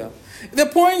Arimathea. The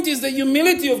point is the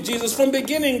humility of Jesus from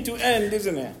beginning to end,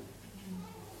 isn't it?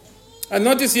 And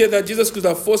notice here that Jesus could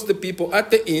have forced the people at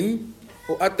the inn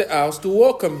or at the house to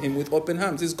welcome him with open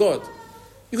arms. He's God.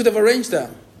 He could have arranged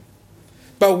that.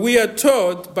 But we are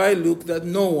told by Luke that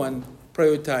no one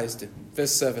prioritized him.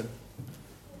 Verse 7.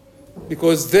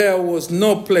 Because there was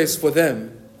no place for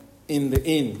them in the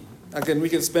inn. Again, we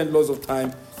can spend lots of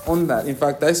time on that. In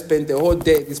fact, I spent the whole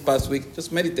day this past week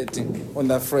just meditating on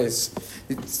that phrase.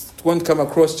 It won't come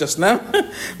across just now.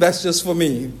 That's just for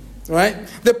me, right?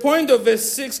 The point of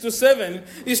verse 6 to 7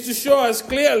 is to show us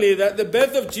clearly that the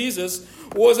birth of Jesus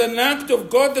was an act of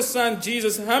God the Son,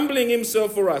 Jesus, humbling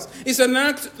himself for us. It's an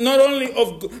act not only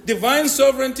of divine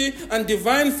sovereignty and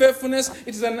divine faithfulness,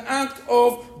 it is an act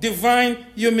of divine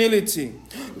humility.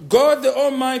 God the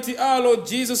Almighty, our Lord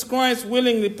Jesus Christ,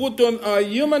 willingly put on our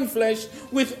human flesh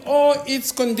with all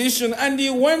its condition, and he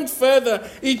went further.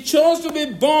 He chose to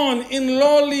be born in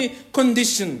lowly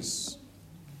conditions.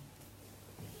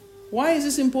 Why is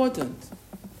this important?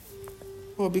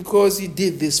 Well, because he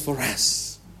did this for us.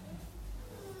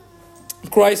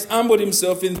 Christ humbled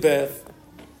himself in birth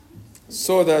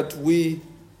so that we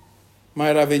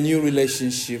might have a new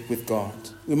relationship with God.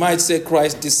 We might say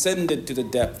Christ descended to the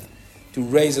depth to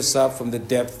raise us up from the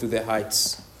depth to the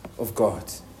heights of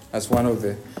God, as one of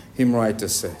the hymn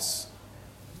writers says.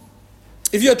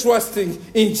 If you're trusting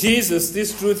in Jesus,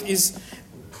 this truth is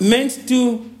meant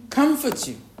to comfort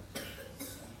you.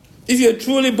 If you're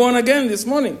truly born again this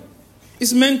morning,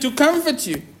 it's meant to comfort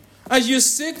you as you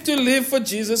seek to live for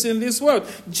Jesus in this world.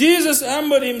 Jesus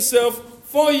humbled himself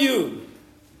for you.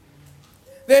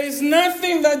 There is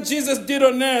nothing that Jesus did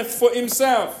on earth for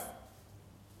himself.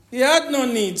 He had no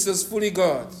needs as fully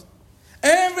God.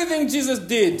 Everything Jesus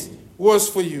did was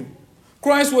for you.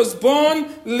 Christ was born,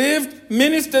 lived,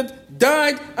 ministered,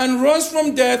 died, and rose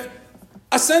from death,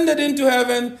 ascended into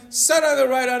heaven, sat at the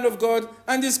right hand of God,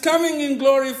 and is coming in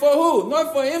glory for who?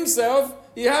 Not for himself.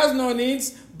 He has no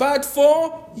needs, but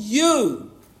for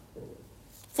you.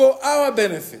 For our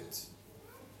benefit.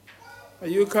 Are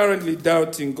you currently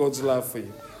doubting God's love for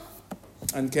you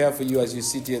and care for you as you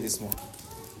sit here this morning?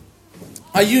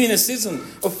 Are you in a season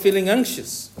of feeling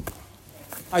anxious?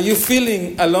 Are you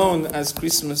feeling alone as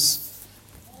Christmas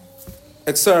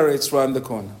accelerates around the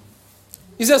corner?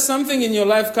 Is there something in your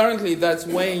life currently that's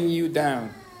weighing you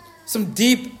down? Some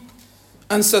deep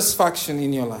unsatisfaction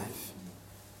in your life?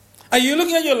 Are you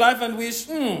looking at your life and wish,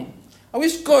 I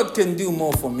wish God can do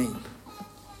more for me.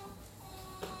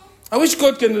 I wish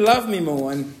God can love me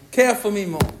more and care for me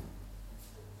more.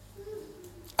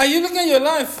 Are you looking at your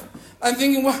life and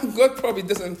thinking, well, God probably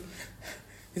doesn't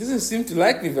seem to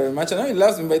like me very much. I know he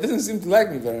loves me, but he doesn't seem to like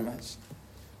me very much.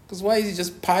 Because why is he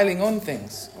just piling on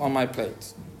things on my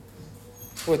plate?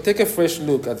 Well, take a fresh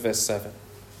look at verse 7.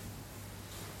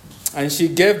 And she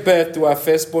gave birth to her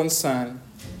firstborn son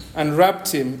and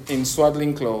wrapped him in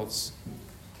swaddling clothes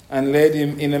and laid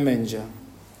him in a manger,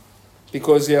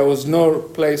 because there was no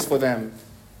place for them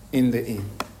in the inn.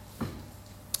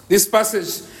 This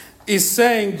passage is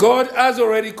saying God has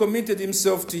already committed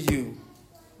himself to you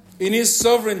in his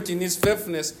sovereignty, in his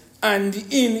faithfulness, and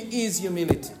in his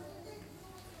humility.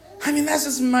 I mean, that's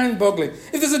just mind-boggling.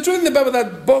 If there's a truth in the Bible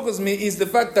that boggles me, is the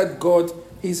fact that God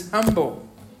is humble.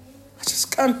 I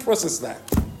just can't process that.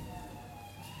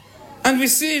 And we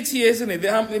see it here, isn't it?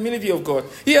 The humility of God.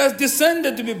 He has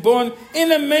descended to be born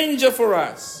in a manger for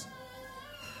us.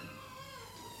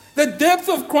 The depth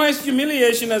of Christ's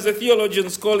humiliation, as the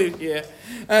theologians call it here,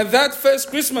 that first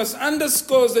Christmas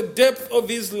underscores the depth of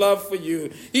his love for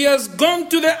you. He has gone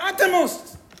to the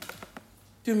uttermost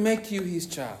to make you his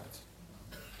child.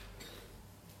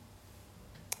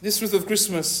 This truth of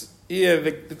Christmas here,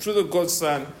 the truth of God's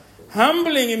Son,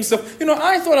 humbling himself.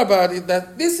 I thought about it,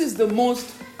 that this is the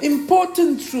most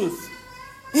important truth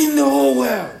in the whole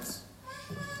world.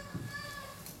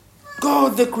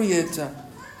 God the Creator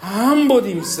humbled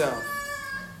himself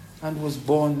and was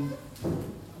born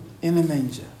in a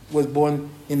manger. Was born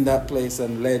in that place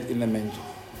and led in a manger.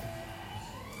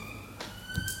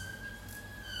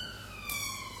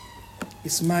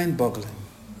 It's mind-boggling.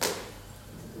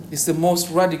 It's the most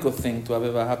radical thing to have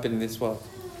ever happened in this world.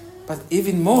 But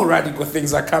even more radical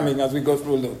things are coming as we go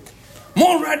through Luke.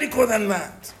 More radical than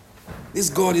that. This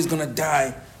God is going to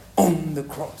die on the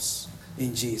cross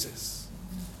in Jesus.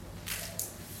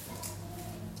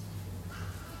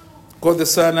 God the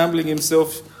Son humbling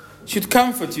himself should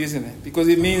comfort you, isn't it? Because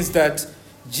it means that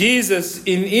Jesus,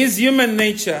 in his human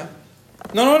nature,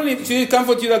 not only should it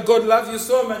comfort you that God loves you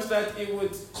so much that he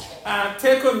would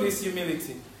take on this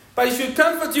humility, but it should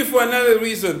comfort you for another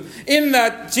reason. In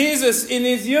that Jesus, in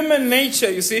his human nature,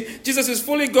 you see, Jesus is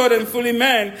fully God and fully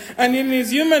man. And in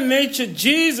his human nature,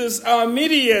 Jesus, our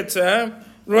mediator,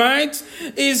 right,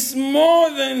 is more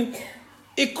than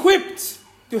equipped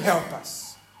to help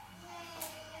us.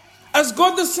 As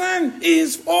God the Son, he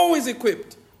is always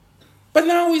equipped. But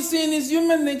now we see in his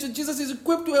human nature, Jesus is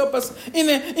equipped to help us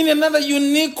in another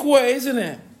unique way, isn't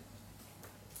it?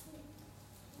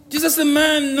 Jesus the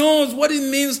man knows what it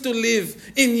means to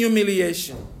live in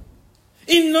humiliation.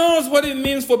 He knows what it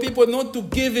means for people not to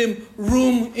give him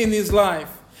room in his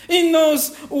life. He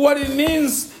knows what it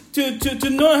means to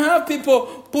not have people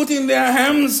putting their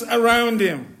hands around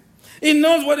him. He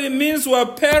knows what it means to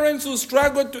have parents who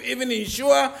struggle to even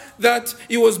ensure that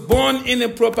he was born in a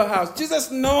proper house.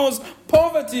 Jesus knows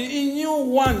poverty. He knew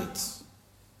want.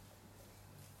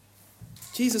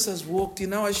 Jesus has walked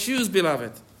in our shoes,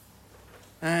 beloved.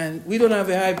 And we don't have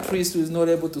a high priest who is not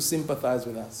able to sympathize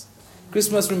with us.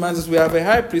 Christmas reminds us we have a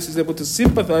high priest who is able to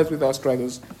sympathize with our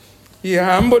struggles. He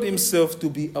humbled himself to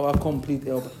be our complete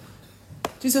helper.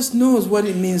 Jesus knows what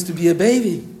it means to be a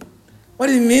baby,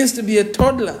 what it means to be a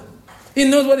toddler. He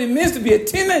knows what it means to be a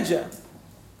teenager,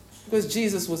 because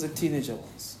Jesus was a teenager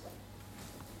once.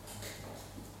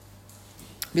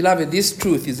 Beloved, this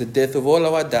truth is the death of all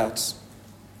our doubts.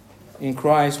 In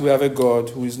Christ we have a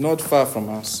God who is not far from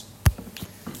us.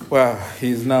 Well,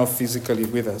 he is now physically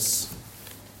with us,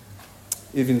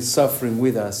 even suffering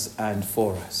with us and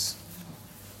for us.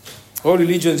 All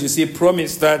religions, you see,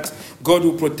 promise that God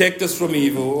will protect us from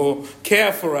evil or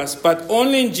care for us, but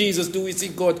only in Jesus do we see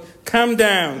God come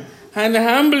down and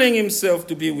humbling himself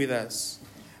to be with us.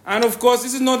 And of course,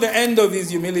 this is not the end of his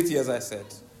humility, as I said,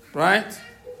 right?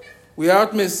 We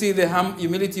ultimately see the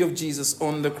humility of Jesus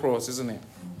on the cross, isn't it?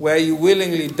 Where he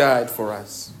willingly died for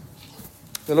us.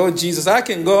 The Lord Jesus, I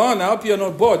can go on. I hope you're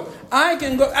not bored. I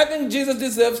can go. I think Jesus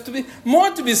deserves more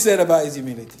to be said about his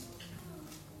humility.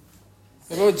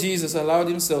 The Lord Jesus allowed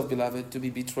himself, beloved, to be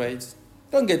betrayed.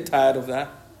 Don't get tired of that.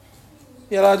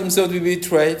 He allowed himself to be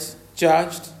betrayed,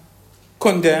 judged,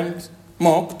 condemned,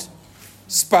 mocked,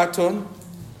 spat on,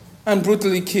 and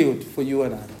brutally killed for you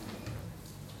and I.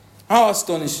 How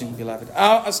astonishing, beloved.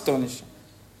 How astonishing.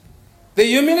 The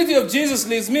humility of Jesus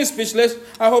leaves me speechless.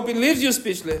 I hope it leaves you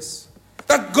speechless.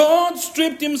 That God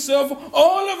stripped himself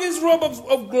all of his robe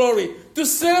of glory to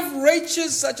serve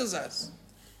wretches such as us.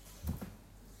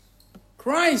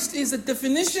 Christ is the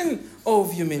definition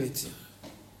of humility.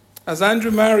 As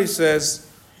Andrew Murray says,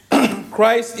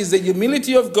 Christ is the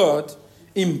humility of God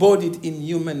embodied in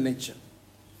human nature.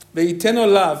 The eternal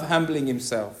love humbling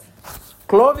himself,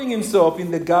 clothing himself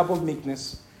in the garb of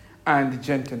meekness and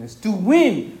gentleness to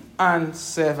win and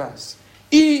serve us.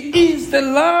 He is the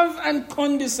love and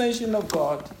condescension of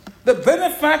God, the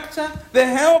benefactor, the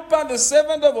helper, the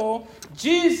servant of all.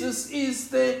 Jesus is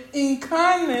the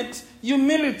incarnate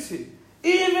humility.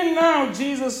 Even now,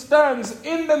 Jesus stands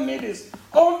in the midst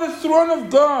of the throne of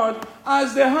God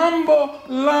as the humble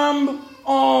Lamb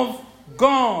of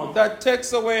God that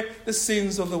takes away the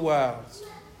sins of the world.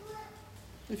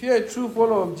 If you're a true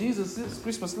follower of Jesus this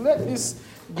Christmas, let this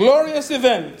glorious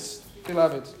event,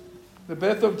 beloved, the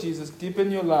birth of Jesus,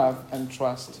 deepen your love and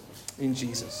trust in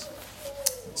Jesus.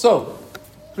 So,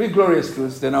 3 glorious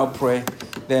truths, then I'll pray,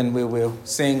 then we will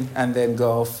sing and then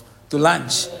go off to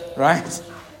lunch, right?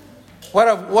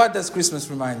 What does Christmas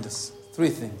remind us? 3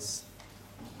 things.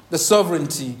 The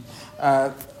sovereignty.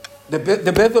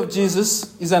 The birth of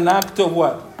Jesus is an act of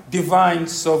what? Divine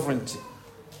sovereignty.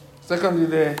 Secondly,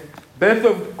 the birth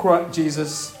of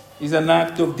Jesus is an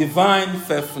act of divine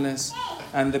faithfulness.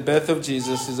 And the birth of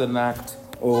Jesus is an act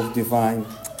of divine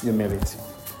humility.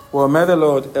 Well, may the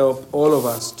Lord help all of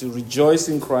us to rejoice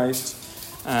in Christ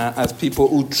as people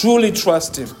who truly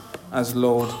trust him as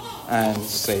Lord and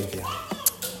Savior.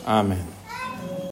 Amen.